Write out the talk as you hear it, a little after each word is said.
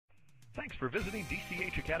Thanks for visiting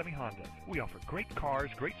Dch Academy Honda. We offer great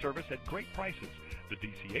cars, great service at great prices. The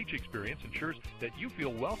DCH experience ensures that you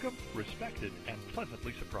feel welcome, respected, and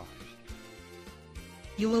pleasantly surprised.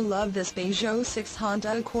 You will love this Beige 06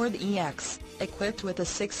 Honda Accord EX, equipped with a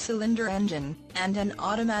 6-cylinder engine and an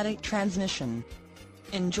automatic transmission.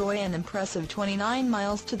 Enjoy an impressive 29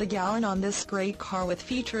 miles to the gallon on this great car with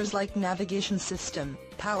features like navigation system,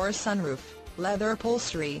 power sunroof, leather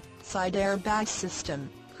upholstery, side airbag system,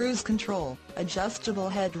 cruise control, adjustable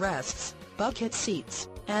headrests, bucket seats,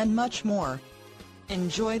 and much more.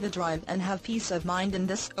 Enjoy the drive and have peace of mind in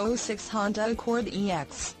this 06 Honda Accord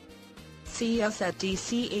EX. See us at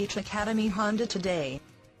DCH Academy Honda today.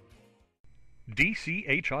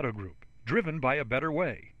 DCH Auto Group, driven by a better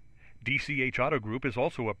way. DCH Auto Group is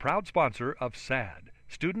also a proud sponsor of SAD,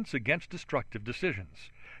 Students Against Destructive Decisions.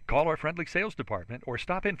 Call our friendly sales department or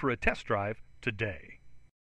stop in for a test drive today.